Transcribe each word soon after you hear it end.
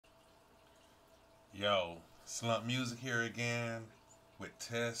Yo, Slump Music here again with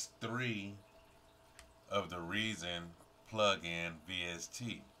test 3 of the Reason plugin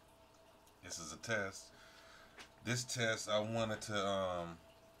VST. This is a test. This test I wanted to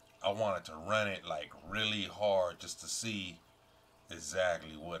run it like really hard just to see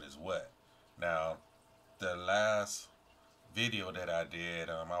exactly what is what. Now, the last video that I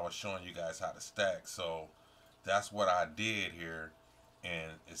did, I was showing you guys how to stack, so that's what I did here.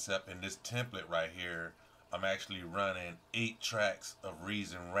 And except in this template right here, I'm actually running 8 tracks of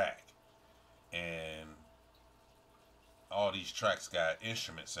Reason Rack, and all these tracks got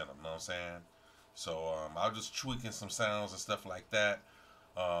instruments in them, know what I'm saying? So I'm just tweaking some sounds and stuff like that.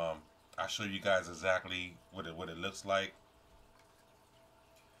 I'll show you guys exactly what it looks like.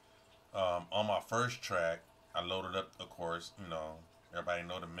 On my first track, I loaded up, of course, everybody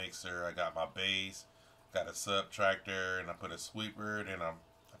know the mixer. I got my bass, got a subtractor, and I put a sweeper, then I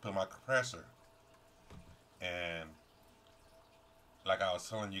put my compressor. And like I was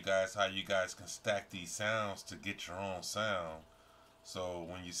telling you guys, how you guys can stack these sounds to get your own sound. So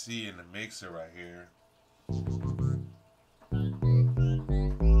when you see in the mixer right here,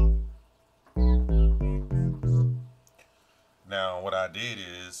 now what I did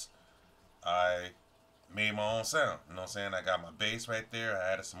is I made my own sound. You know what I'm saying? I got my bass right there.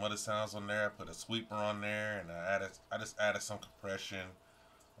 I added some other sounds on there. I put a sweeper on there, and I just added some compression.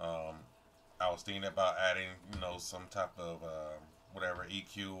 I was thinking about adding, some type of whatever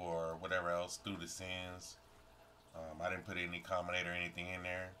EQ or whatever else through the scenes. I didn't put any combinator or anything in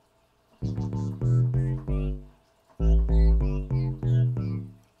there.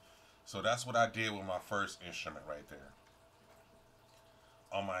 So that's what I did with my first instrument right there.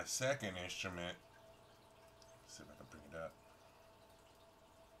 On my second instrument, let's see if I can bring it up.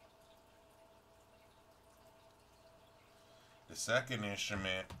 The second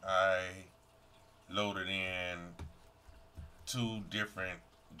instrument, I loaded in 2 different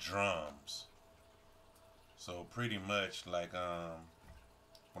drums. So pretty much like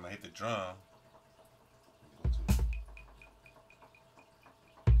when I hit the drum,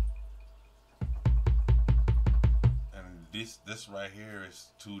 and this right here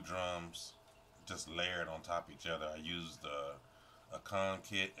is 2 drums just layered on top of each other. I used a con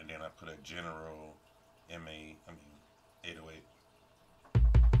kit, and then I put a general 808.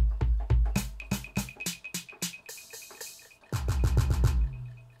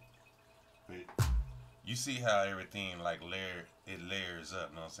 You see how everything layers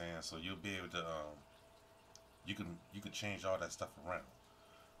up, know what I'm saying? So you'll be able to you can change all that stuff around.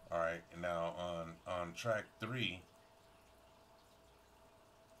 Alright, and now on track 3,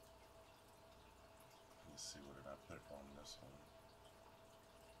 let's see, what did I put on this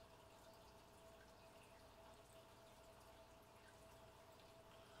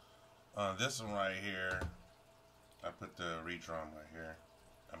one? On this one right here, I put the redrum right here.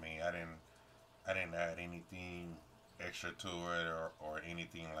 I didn't add anything extra to it or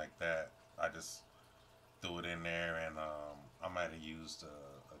anything like that. I just threw it in there, and I might have used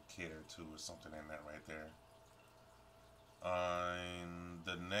a kit or 2 or something in that right there. On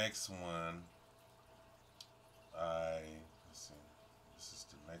the next one, let's see, this is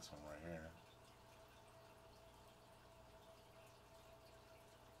the next one right here.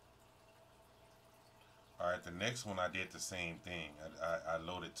 Alright, the next one I did the same thing. I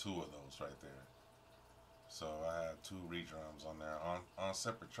loaded 2 of those right there. So I had 2 redrums on there on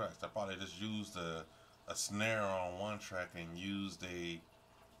separate tracks. I probably just used a snare on one track and used a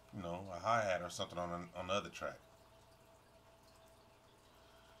hi-hat or something on the other track.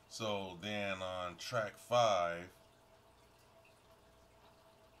 So then on track 5,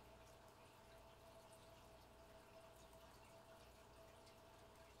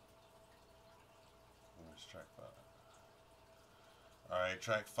 where's track 5? Alright,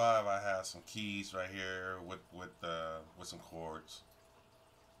 track 5, I have some keys right here with some chords.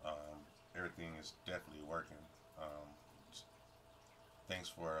 Everything is definitely working. Thanks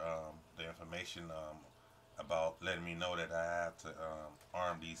for the information about letting me know that I have to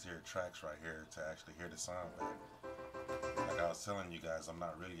arm these here tracks right here to actually hear the sound better. Like I was telling you guys, I'm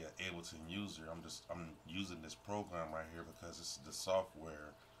not really an Ableton user. I'm using this program right here because it's the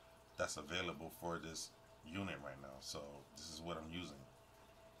software that's available for this unit right now. So this is what I'm using.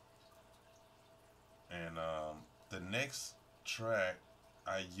 And the next track,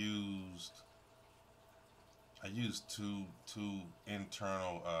 I used two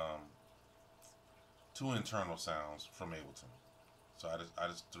internal sounds from Ableton. So I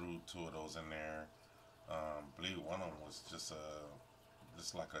just threw 2 of those in there. I believe one of them was just a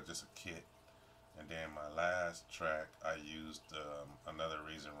kit. And then my last track, I used another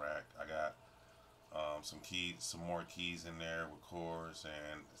Reason Rack. I got some more keys in there with chords,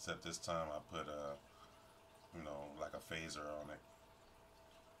 and except this time I put a, like a phaser on it,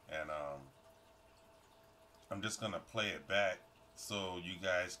 and I'm just gonna play it back so you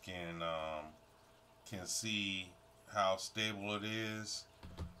guys can see how stable it is.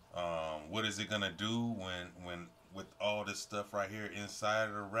 What is it gonna do when with all this stuff right here inside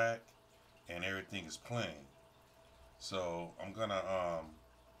of the rack and everything is playing? So I'm gonna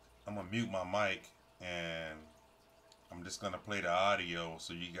mute my mic, and I'm just gonna play the audio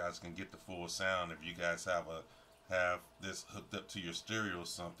so you guys can get the full sound. If you guys have this hooked up to your stereo or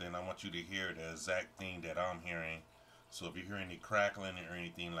something, I want you to hear the exact thing that I'm hearing. So if you hear any crackling or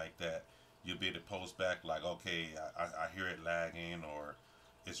anything like that, you'll be able to post back like, okay, I hear it lagging, or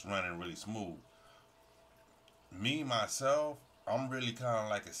it's running really smooth. Me myself, I'm really kind of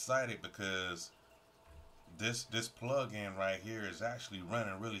like excited because this plug-in right here is actually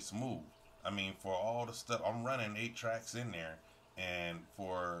running really smooth. I mean, for all the stuff, I'm running 8 tracks in there, and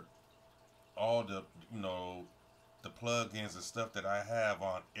for all the the plugins and stuff that I have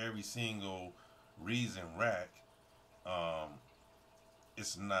on every single Reason rack,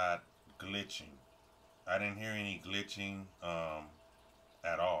 it's not glitching. I didn't hear any glitching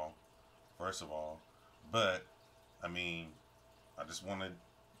at all, first of all. But I mean, I just want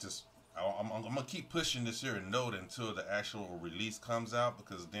to I'm gonna keep pushing this here note until the actual release comes out,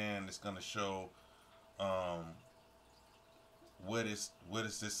 because then it's gonna show what is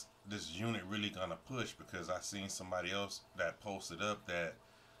this unit really gonna push. Because I seen somebody else that posted up that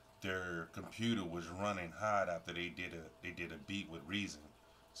their computer was running hot after they did a beat with Reason.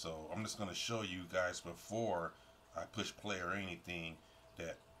 So I'm just gonna show you guys before I push play or anything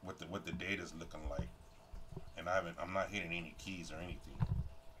that what the data is looking like, and I'm not hitting any keys or anything.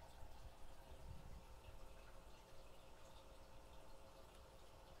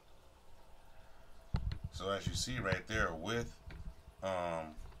 So as you see right there, with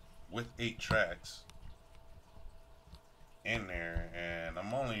 8 tracks in there, and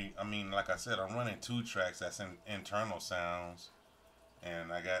like I said, I'm running 2 tracks that's in internal sounds,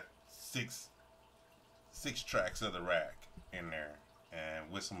 and I got six tracks of the rack in there,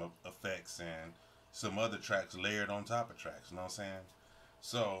 and with some effects and some other tracks layered on top of tracks, you know what I'm saying?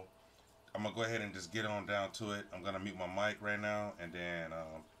 So I'm gonna go ahead and just get on down to it. I'm gonna mute my mic right now, and then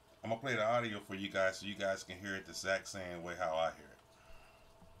I'm gonna play the audio for you guys so you guys can hear it the exact same way how I hear it.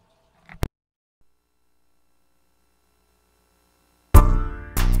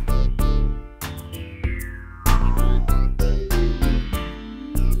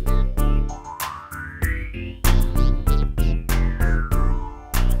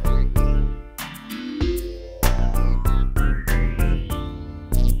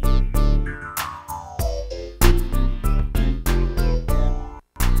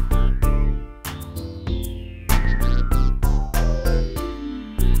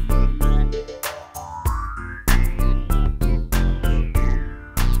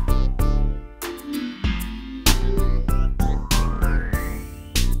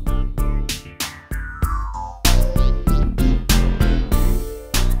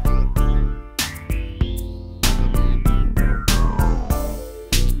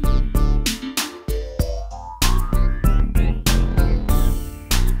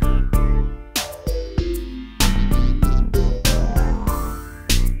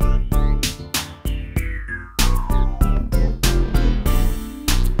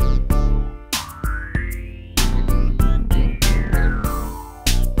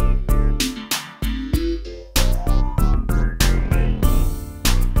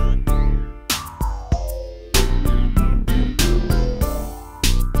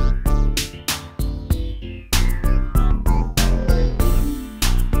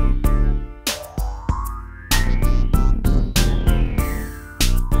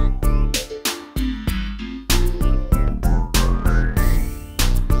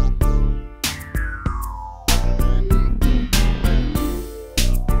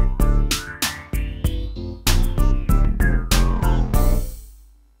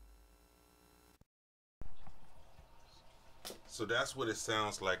 So that's what it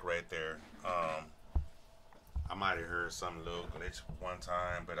sounds like right there. I might have heard some little glitch one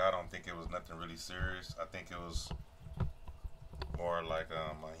time, but I don't think it was nothing really serious. I think it was more like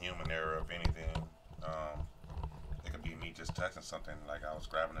a human error, if anything. It could be me just touching something, like I was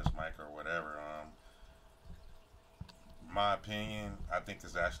grabbing this mic or whatever. My opinion, I think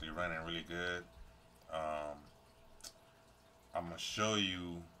it's actually running really good. I'm gonna show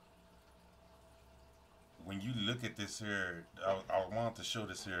you. When you look at this here, I want to show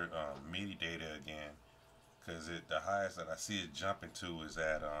this here Midi data again, because the highest that I see it jumping to is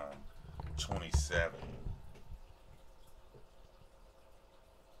at 27.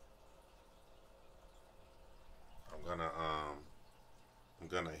 I'm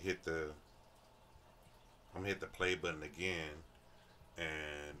gonna hit the play button again,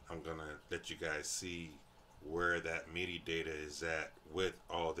 and I'm gonna let you guys see where that MIDI data is at with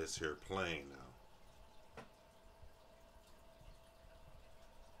all this here playing now.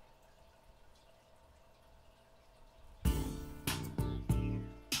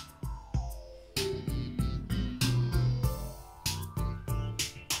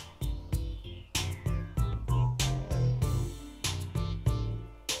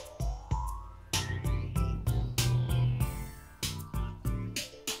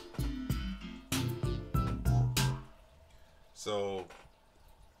 So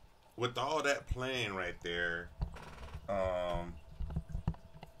with all that playing right there,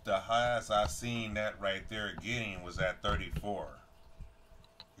 the highest I seen that right there getting was at 34.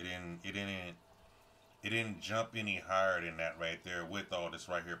 It didn't jump any higher than that right there with all this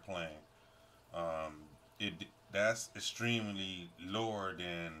right here playing. That's extremely lower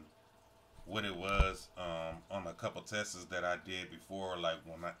than what it was on a couple tests that I did before, like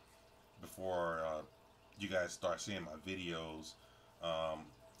before you guys start seeing my videos.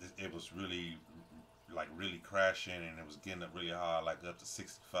 It was really really crashing, and it was getting up really high, like up to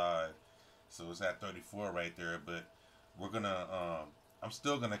 65. So it's at 34 right there. But we're gonna I'm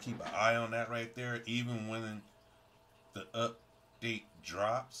still gonna keep an eye on that right there, even when the update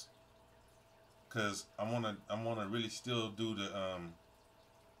drops, because I wanna really still do the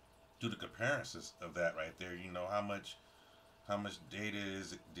comparisons of that right there. You know, how much data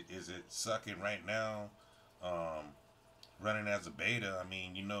is it sucking right now, running as a beta. I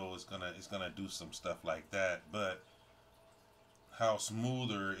mean, you know, it's gonna do some stuff like that, but how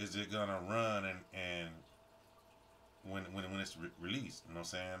smoother is it gonna run and when it's released? You know what I'm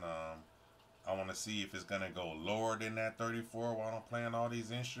saying? I want to see if it's gonna go lower than that 34 while I'm playing all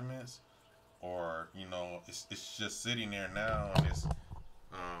these instruments, or you know, it's just sitting there now, and it's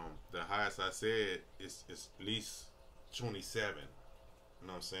the highest I said is at least 27. You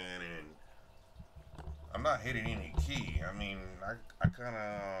know what I'm saying? And I'm not hitting any key. I mean, I kind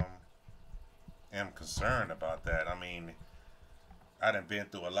of am concerned about that. I mean, I done been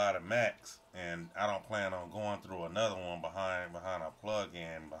through a lot of Macs, and I don't plan on going through another one behind a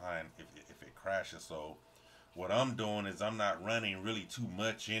plug-in if it crashes. So what I'm doing is I'm not running really too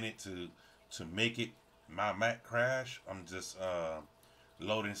much in it to make it my Mac crash. I'm just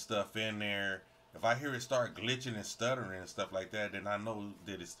loading stuff in there. If I hear it start glitching and stuttering and stuff like that, then I know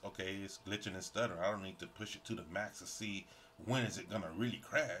that it's okay, it's glitching and stuttering. I don't need to push it to the max to see when is it gonna really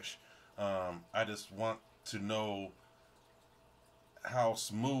crash. I just want to know how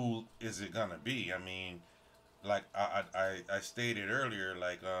smooth is it gonna be. I mean, like I stated earlier,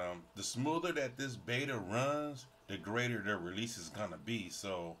 like the smoother that this beta runs, the greater the release is gonna be.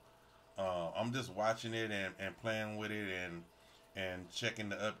 So I'm just watching it and playing with it and checking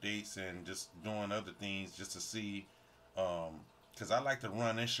the updates and just doing other things just to see, because I like to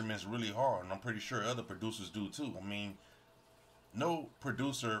run instruments really hard, and I'm pretty sure other producers do too. I mean, no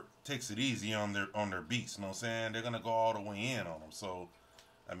producer takes it easy on their beats. You know what I'm saying? They're gonna go all the way in on them. So,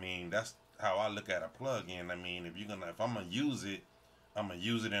 I mean, that's how I look at a plug-in. I mean, if I'm gonna use it, I'm gonna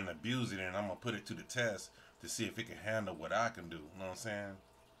use it and abuse it, and I'm gonna put it to the test to see if it can handle what I can do. You know what I'm saying?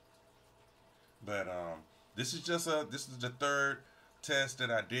 But this is the third test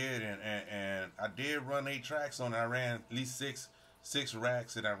that I did, and I did run 8 tracks on it. I ran at least six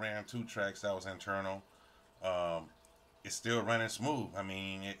racks, and I ran 2 tracks that was internal. It's still running smooth. I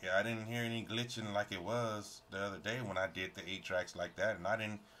mean, I didn't hear any glitching like it was the other day when I did the 8 tracks like that, and I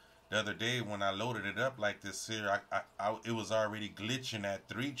didn't the other day when I loaded it up like this here. It was already glitching at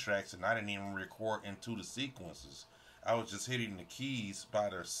 3 tracks, and I didn't even record into the sequences. I was just hitting the keys by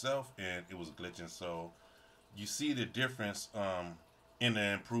themselves, and it was glitching. So you see the difference in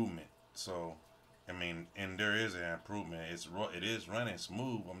the improvement. So I mean, and there is an improvement. It is running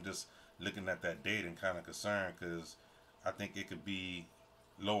smooth. I'm just looking at that data and kind of concerned, because I think it could be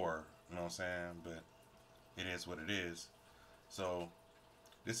lower. You know what I'm saying? But it is what it is. So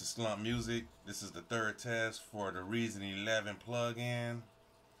this is Slump Music. This is the third test for the Reason 11 plug-in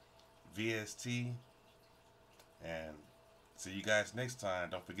VST. And see you guys next time.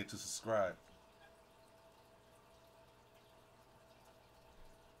 Don't forget to subscribe.